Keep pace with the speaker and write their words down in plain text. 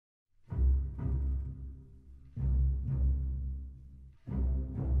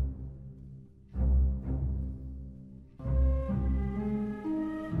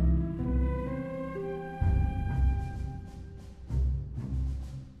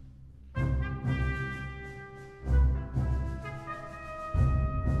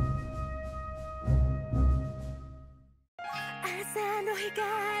の光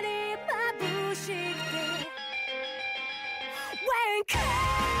眩しくて When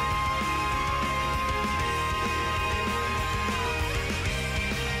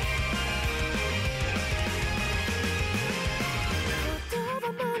言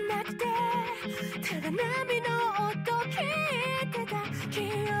葉もなくてただ波の音聞いてた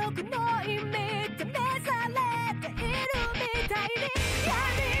記憶の意味で目覚れているみたいに闇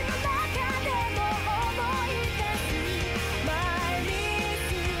の中でも思い出す前に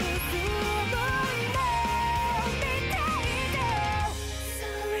進むのみたいだ So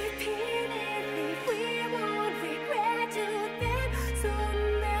repeatedly we won't regret you then そん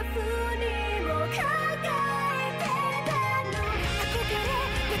な風にも考えてたの憧れ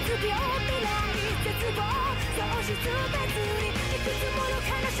熱病未来絶望喪失別にいくつもの悲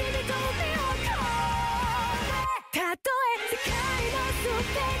しみと目を込めたとえ世界の全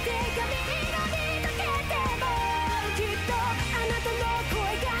てが緑に溶けてもきっとあなたの声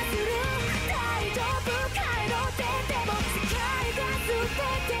がする大丈夫帰ろうってでも世界が全て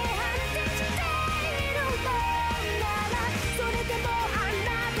反転しているのならそれでもあな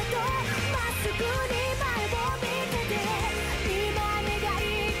たとまっすぐに前を見てて今願い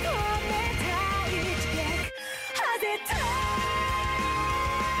込めた一撃当てた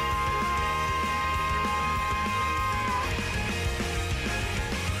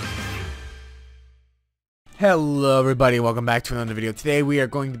Hello everybody, welcome back to another video. Today we are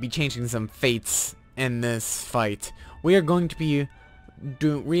going to be changing some fates in this fight. We are going to be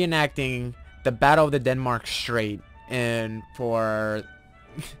reenacting the Battle of the Denmark Strait in Ultimate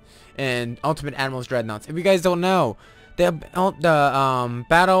Admiral's Dreadnoughts. If you guys don't know, the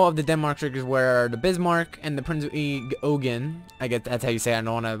Battle of the Denmark Strait is where the Bismarck and the Prince of Eugen, I guess that's how you say it, I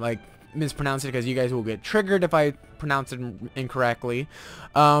don't want to like mispronounce it because you guys will get triggered if I pronounce it incorrectly.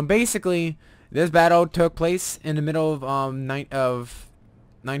 Basically, this battle took place in the middle of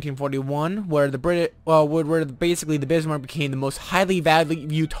 1941, where basically the Bismarck became the most highly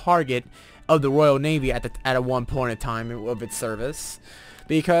valued target of the Royal Navy at one point in time of its service,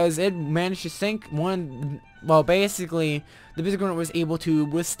 because it managed to sink one. Well, basically, the Bismarck was able to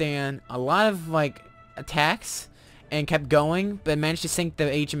withstand a lot of like attacks and kept going, but managed to sink the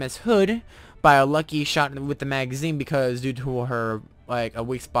HMS Hood by a lucky shot with the magazine, because due to her like a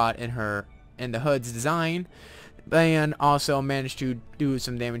weak spot in the Hood's design, and also managed to do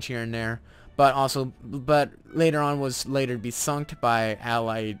some damage here and there, but later on was later be sunk by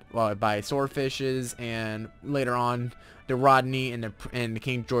by swordfishes, and later on the Rodney and the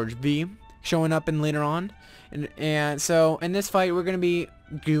King George V showing up in later on, and so in this fight we're going to be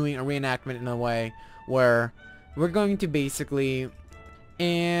doing a reenactment in a way where we're going to basically,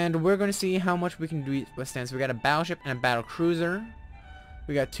 and we're going to see how much we can withstand. So we got a battleship and a battle cruiser.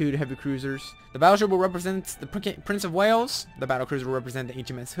 We got two heavy cruisers. The battleship will represent the Prince of Wales. The battle cruiser will represent the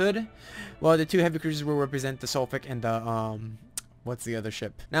HMS Hood. While the two heavy cruisers will represent the Suffolk and the what's the other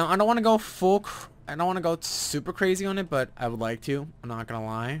ship? Now I don't want to go I don't want to go super crazy on it, but I would like to. I'm not gonna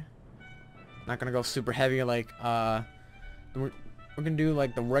lie. I'm not gonna go super heavy like we're gonna do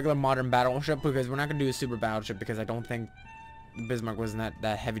like the regular modern battleship, because we're not gonna do a super battleship, because I don't think the Bismarck wasn't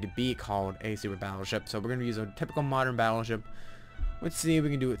that heavy to be called a super battleship. So we're gonna use a typical modern battleship. Let's see if we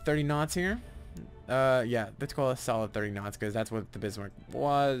can do it 30 knots here. Yeah, let's call it a solid 30 knots, because that's what the Bismarck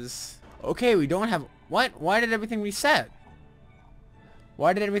was. Okay, we don't have... What? Why did everything reset?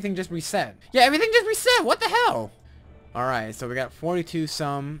 Why did everything just reset? Yeah, everything just reset! What the hell? Alright, so we got 42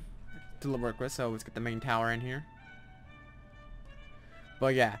 some to work with, so let's get the main tower in here.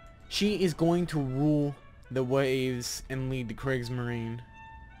 But yeah, she is going to rule the waves and lead the Kriegsmarine.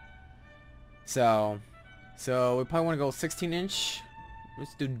 So we probably want to go 16-inch.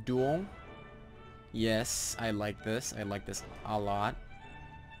 Let's do dual. Yes, I like this. I like this a lot.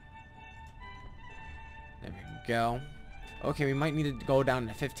 There we go. Okay, we might need to go down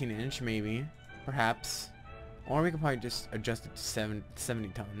to 15-inch maybe. Perhaps. Or we could probably just adjust it to 70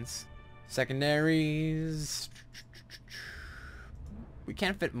 tons. Secondaries. We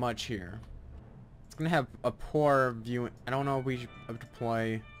can't fit much here. It's going to have a poor view. I don't know if we should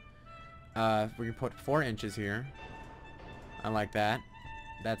deploy... we can put 4 inches here. I like that.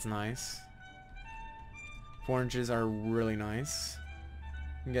 That's nice. 4 inches are really nice.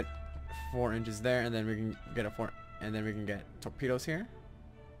 We can get 4 inches there, and then we can get and then we can get torpedoes here.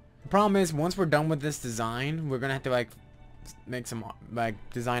 The problem is, once we're done with this design, we're gonna have to like make some like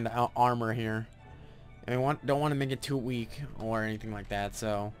design the armor here, and we don't want to make it too weak or anything like that.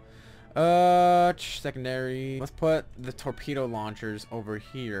 So, secondary. Let's put the torpedo launchers over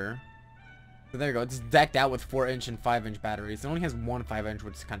here. So there you go. It's decked out with 4-inch and 5-inch batteries. It only has one 5-inch,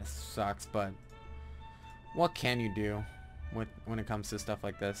 which kind of sucks, but what can you do? when it comes to stuff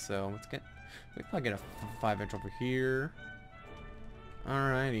like this. So let's get, we probably get a 5-inch over here.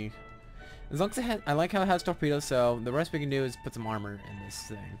 Alrighty. As long as it has, I like how it has torpedoes, so the rest we can do is put some armor in this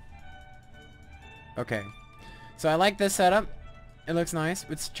thing. Okay. So I like this setup. It looks nice.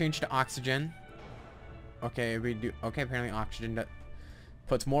 Let's change to oxygen. Okay, we do. Okay, apparently oxygen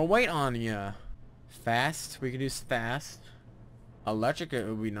puts more weight on you. Fast. We can do fast. Electric, it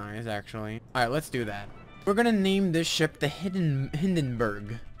would be nice, actually. Alright, let's do that. We're gonna name this ship the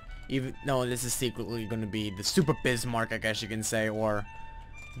Hindenburg. Even though this is secretly gonna be the Super Bismarck, I guess you can say, or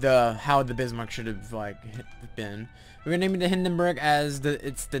how the Bismarck should have like been. We're gonna name it the Hindenburg as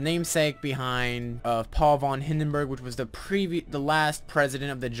it's the namesake behind Paul von Hindenburg, which was the last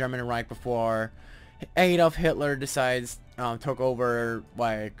president of the German Reich before Adolf Hitler took over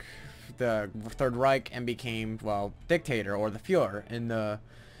like the Third Reich and became, well, dictator or the Führer in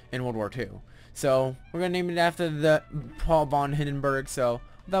World War II. So we're gonna name it after the Paul von Hindenburg. So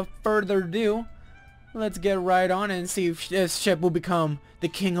without further ado, let's get right on and see if this ship will become the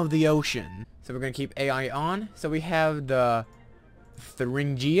king of the ocean. So we're gonna keep AI on. So we have the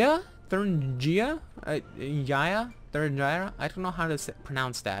Thuringia. I don't know how to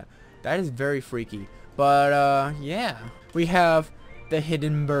pronounce that. That is very freaky. But yeah, we have the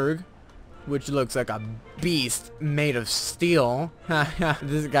Hindenburg, which looks like a beast made of steel.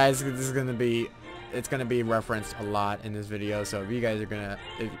 This is gonna be, it's gonna be referenced a lot in this video. So if you guys are gonna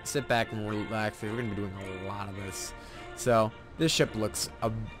sit back and relax, we're gonna be doing a lot of this. So this ship looks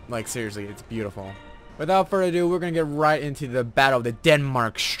like, seriously, it's beautiful. Without further ado, we're gonna get right into the Battle of the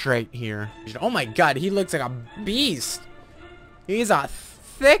Denmark Strait here. Oh my god, he looks like a beast. He's a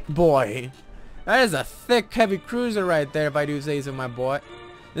thick boy. That is a thick, heavy cruiser right there, if I do say so, my boy.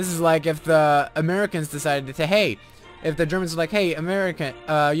 This is like if the Americans decided to say, hey, if the Germans were like, hey,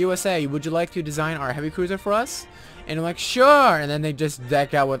 USA, would you like to design our heavy cruiser for us? And they're like, sure. And then they just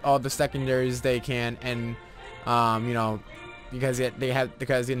deck out with all the secondaries they can, and you know, because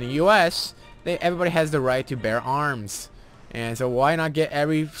in the US, everybody has the right to bear arms, and so why not get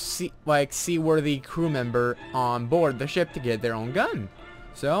every seaworthy crew member on board the ship to get their own gun?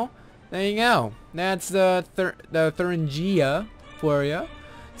 So there you go. That's the Thuringia for you.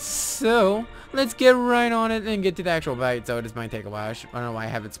 So let's get right on it and get to the actual fight. So this might take a while. I don't know why I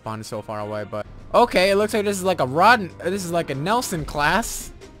have it spawned so far away, but okay. It looks like this is like a Nelson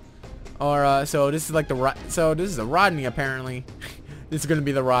class, or so this is like this is a Rodney apparently. This is gonna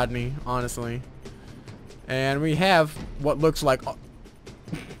be the Rodney, honestly. And we have what looks like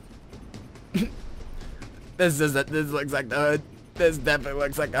this looks like the hood. This definitely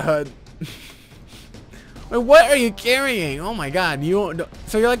looks like a hood. Wait, what are you carrying? Oh my god,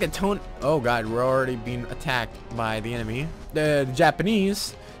 so you're like a tone. Oh god, we're already being attacked by the enemy. The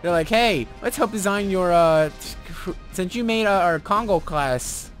Japanese, they're like, hey, let's help design your since you made our Congo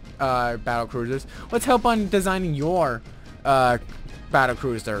class battle cruisers, let's help on designing your battle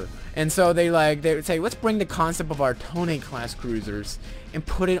cruiser. And so they would say, let's bring the concept of our Tone class cruisers and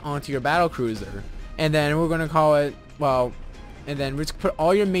put it onto your battle cruiser. And then we're gonna call it, well, and then we're just put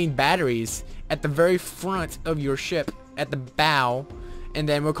all your main batteries at the very front of your ship, at the bow, and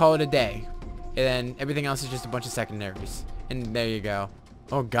then we'll call it a day. And then everything else is just a bunch of secondaries. And there you go.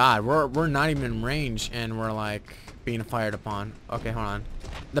 Oh god, we're not even in range, and we're like being fired upon. Okay, hold on.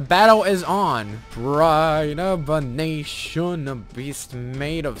 The battle is on. Pride of a nation, a beast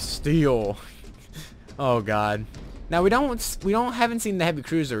made of steel. Oh god. Now we haven't seen the heavy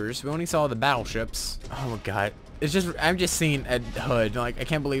cruisers. We only saw the battleships. Oh my god. It's just, I'm just seeing a hood. Like, I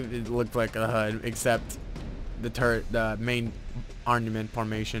can't believe it looked like a hood, except the turret, the main armament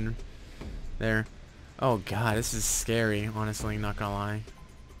formation there. Oh god, this is scary, honestly, not gonna lie.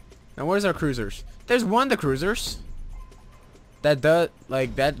 Now where's our cruisers? There's one of the cruisers.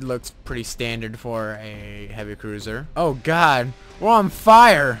 That looks pretty standard for a heavy cruiser. Oh god, we're on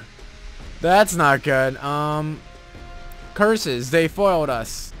fire. That's not good. Curses, they foiled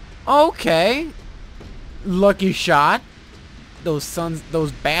us. Okay. Lucky shot. Those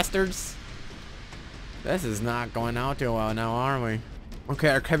bastards. This is not going out too well now, are we? Okay,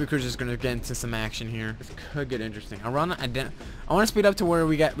 our heavy cruiser is gonna get into some action here. This could get interesting. I want to speed up to where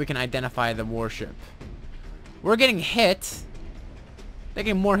we can identify the warship. We're getting hit. They're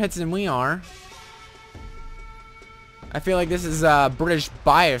getting more hits than we are. I feel like this is British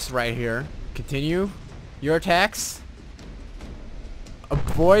bias right here. Continue your attacks.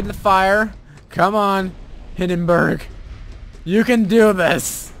 Avoid the fire. Come on, Hindenburg. You can do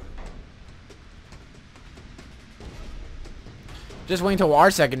this. Just wait until our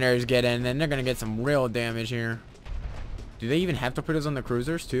secondaries get in, and then they're gonna get some real damage here. Do they even have torpedoes on the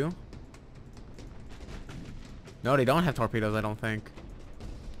cruisers too? No, they don't have torpedoes, I don't think.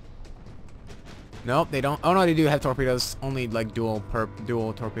 Nope, they don't. Oh no, they do have torpedoes. Only like dual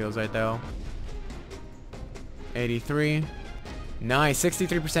torpedoes right though. 83. Nice,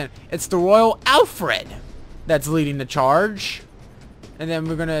 63%. It's the Royal Alfred that's leading the charge. And then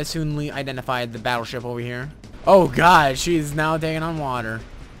we're gonna soon identify the battleship over here. Oh god, she's now taking on water.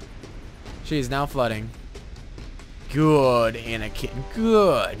 She is now flooding. Good, Anakin.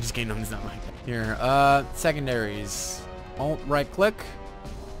 Good. Just kidding, it's not like that. Here, secondaries. Alt right click.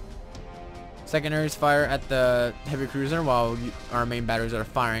 Secondaries fire at the heavy cruiser while our main batteries are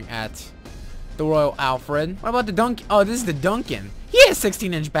firing at the Royal Alfred. What about the Duncan? Oh, this is the Duncan. He has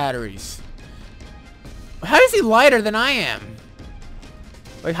 16-inch batteries. How is he lighter than I am?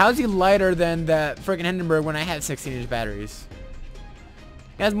 Like, how is he lighter than that freaking Hindenburg when I had 16-inch batteries?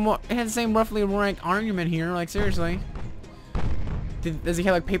 He has more. It has the same roughly ranked argument here. Like, seriously. Does he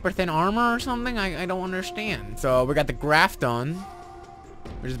have like paper thin armor or something? I don't understand. So we got the Graf done,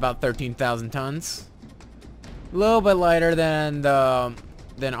 which is about 13,000 tons. A little bit lighter than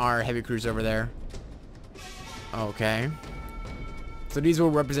our heavy cruiser over there. Okay. So these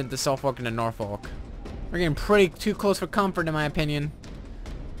will represent the Suffolk and the Norfolk. We're getting pretty too close for comfort, in my opinion.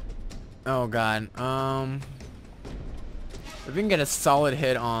 Oh god. If we can get a solid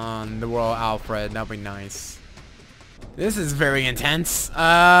hit on the Royal Alfred, that'd be nice. This is very intense.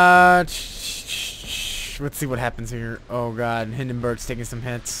 Let's see what happens here. Oh god, Hindenburg's taking some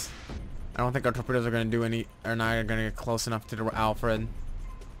hits. I don't think our torpedoes are not gonna get close enough to the Alfred.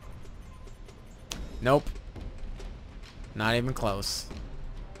 Nope. Not even close.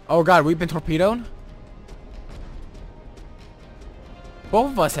 Oh god, we've been torpedoed?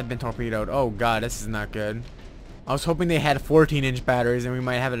 Both of us have been torpedoed. Oh god, this is not good. I was hoping they had 14-inch batteries and we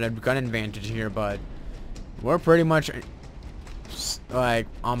might have a gun advantage here, but we're pretty much like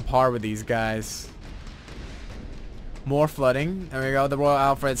on par with these guys. More flooding. There we go. The Royal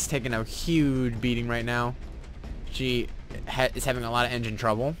Alfred's taking a huge beating right now. She is having a lot of engine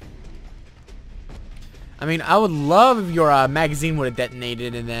trouble. I mean, I would love if your magazine would have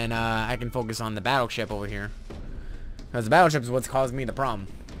detonated and then I can focus on the battleship over here. Because the battleship is what's caused me the problem.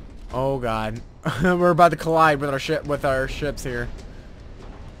 Oh god. We're about to collide with our ships here.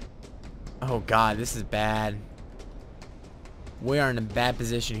 Oh god, this is bad. We are in a bad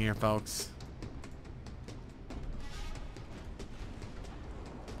position here, folks.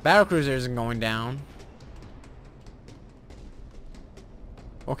 Battlecruiser isn't going down.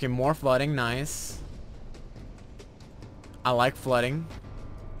 Okay, more flooding, nice. I like flooding.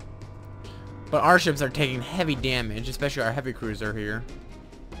 But our ships are taking heavy damage, especially our heavy cruiser here.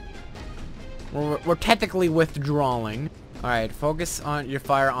 We're technically withdrawing. Alright, focus on your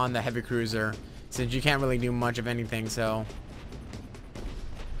fire on the heavy cruiser, since you can't really do much of anything, so.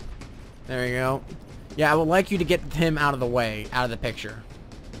 There you go. Yeah, I would like you to get him out of the way, out of the picture.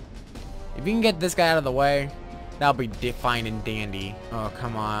 If you can get this guy out of the way, that'll be fine and dandy. Oh,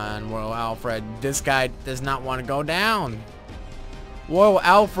 come on, Royal Alfred. This guy does not want to go down. Royal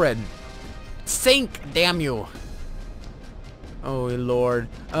Alfred. Sink, damn you. Oh, Lord.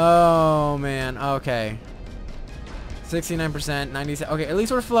 Oh, man. Okay. 69%, 97. Okay, at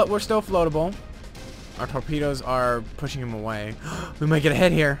least we're still floatable. Our torpedoes are pushing him away. We might get a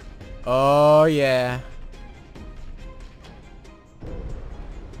hit here. Oh, yeah.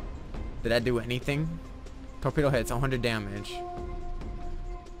 Did that do anything? Torpedo hits, 100 damage.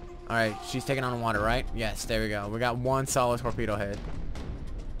 Alright, she's taking on water, right? Yes, there we go. We got one solid torpedo hit.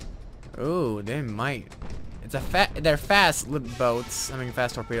 Ooh, they might. They're fast boats. I mean,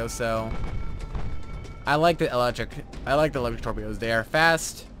 fast torpedoes. So I like the electric torpedoes. They are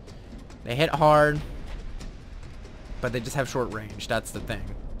fast. They hit hard, but they just have short range. That's the thing.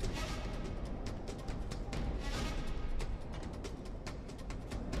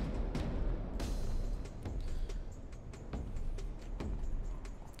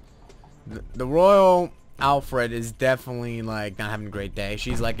 The Royal Alfred is definitely like not having a great day.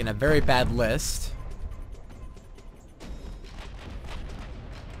 She's like in a very bad list.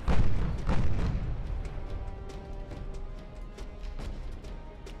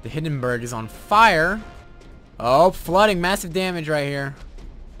 The Hindenburg is on fire. Oh, flooding. Massive damage right here.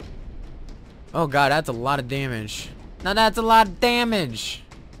 Oh, God. That's a lot of damage. Now, that's a lot of damage.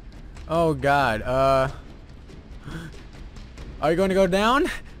 Oh, God. Are you going to go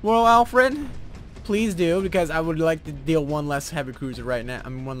down, Royal Alfred? Please do, because I would like to deal one less heavy cruiser right now. I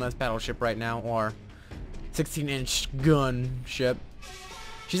mean, one less battleship right now, or 16-inch gun ship.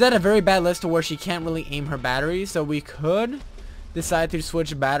 She's at a very bad list to where she can't really aim her batteries, so we could decide to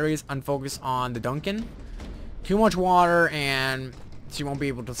switch batteries and focus on the Duncan. Too much water and she won't be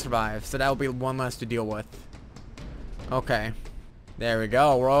able to survive, so that will be one less to deal with. Okay. There we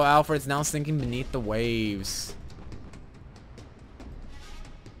go. Royal Alfred's now sinking beneath the waves.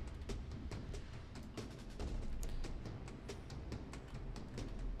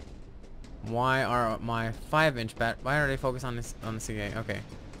 Why are my 5-inch bat? Why are they focused on this CA? Okay.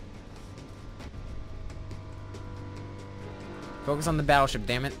 Focus on the battleship,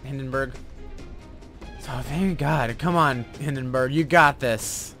 damn it, Hindenburg. Oh, thank God. Come on, Hindenburg. You got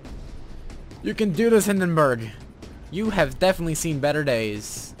this. You can do this, Hindenburg. You have definitely seen better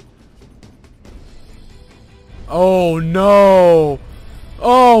days. Oh, no.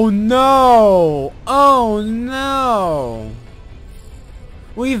 Oh, no. Oh, no.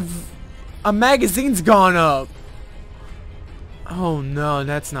 A magazine's gone up. Oh, no.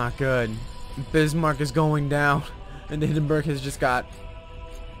 That's not good. Bismarck is going down. And Hindenburg has just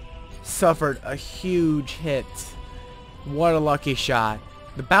suffered a huge hit. What a lucky shot.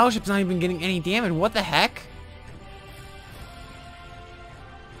 The battleship's not even getting any damage. What the heck?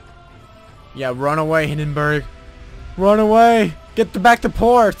 Yeah, run away, Hindenburg. Run away. Get back to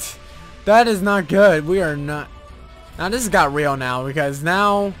port. That is not good. We are not. Now this has got real now, because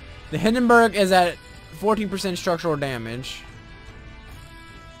now the Hindenburg is at 14% structural damage.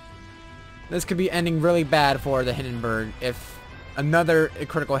 This could be ending really bad for the Hindenburg if another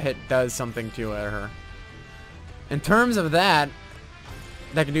critical hit does something to her. In terms of that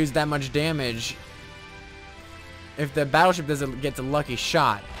could do that much damage if the battleship gets a lucky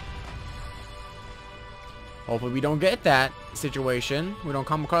shot. Hopefully we don't get that situation. We don't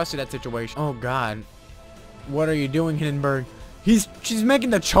come across to that situation. Oh God. What are you doing, Hindenburg? She's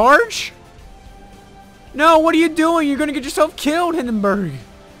making the charge? No, what are you doing? You're gonna get yourself killed, Hindenburg.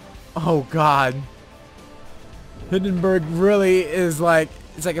 Oh God. Hindenburg really is like,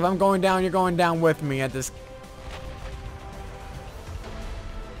 it's like if I'm going down, you're going down with me at this.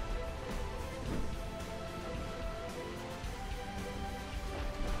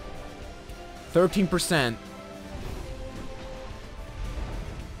 %.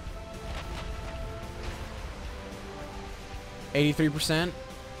 83%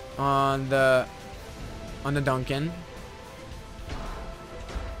 on the Duncan.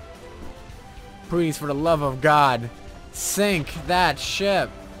 Please, for the love of God, sink that ship.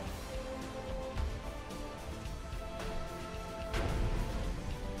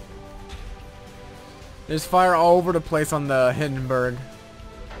 There's fire all over the place on the Hindenburg.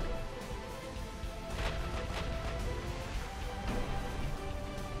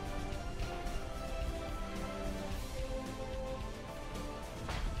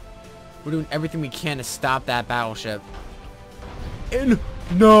 We're doing everything we can to stop that battleship. And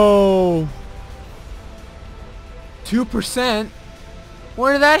no! 2%?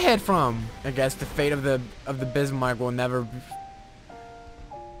 Where did that hit from? I guess the fate of the Bismarck will never.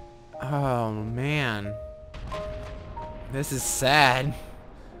 Oh man, this is sad.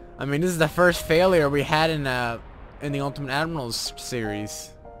 I mean, this is the first failure we had in the Ultimate Admirals series.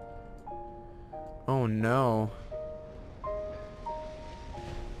 Oh no.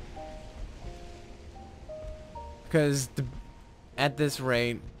 Because at this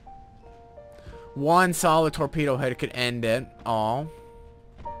rate, one solid torpedo hit could end it all.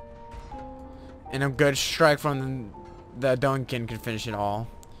 And a good strike from the Duncan could finish it all.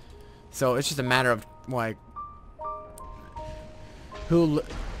 So it's just a matter of, like, we'll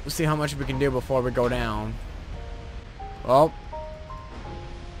see how much we can do before we go down. Well,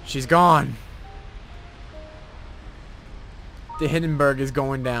 she's gone. The Hindenburg is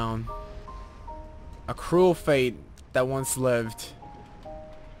going down. A cruel fate that once lived.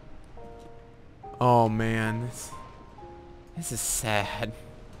 Oh man, this is sad.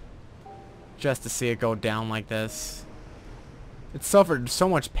 Just to see it go down like this. It suffered so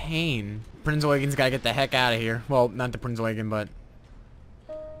much pain. Prince Eugen's gotta get the heck out of here. Well, not the Prince Eugen, but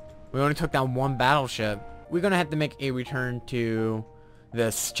we only took down one battleship. We're gonna have to make a return to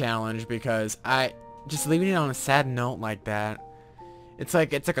this challenge because just leaving it on a sad note like that. It's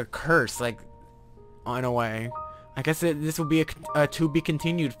like a curse, like, in a way. I guess this will be a to be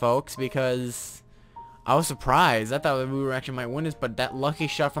continued, folks, because I was surprised. I thought we were actually might win this, but that lucky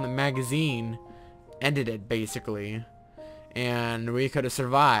shot from the magazine ended it basically. And we could have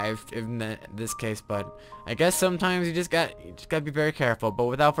survived in this case, but I guess sometimes you just gotta be very careful. But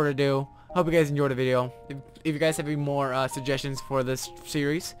without further ado, hope you guys enjoyed the video. If you guys have any more suggestions for this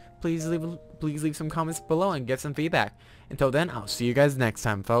series, please leave some comments below and give some feedback. Until then, I'll see you guys next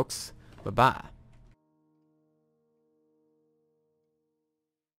time, folks. Bye bye.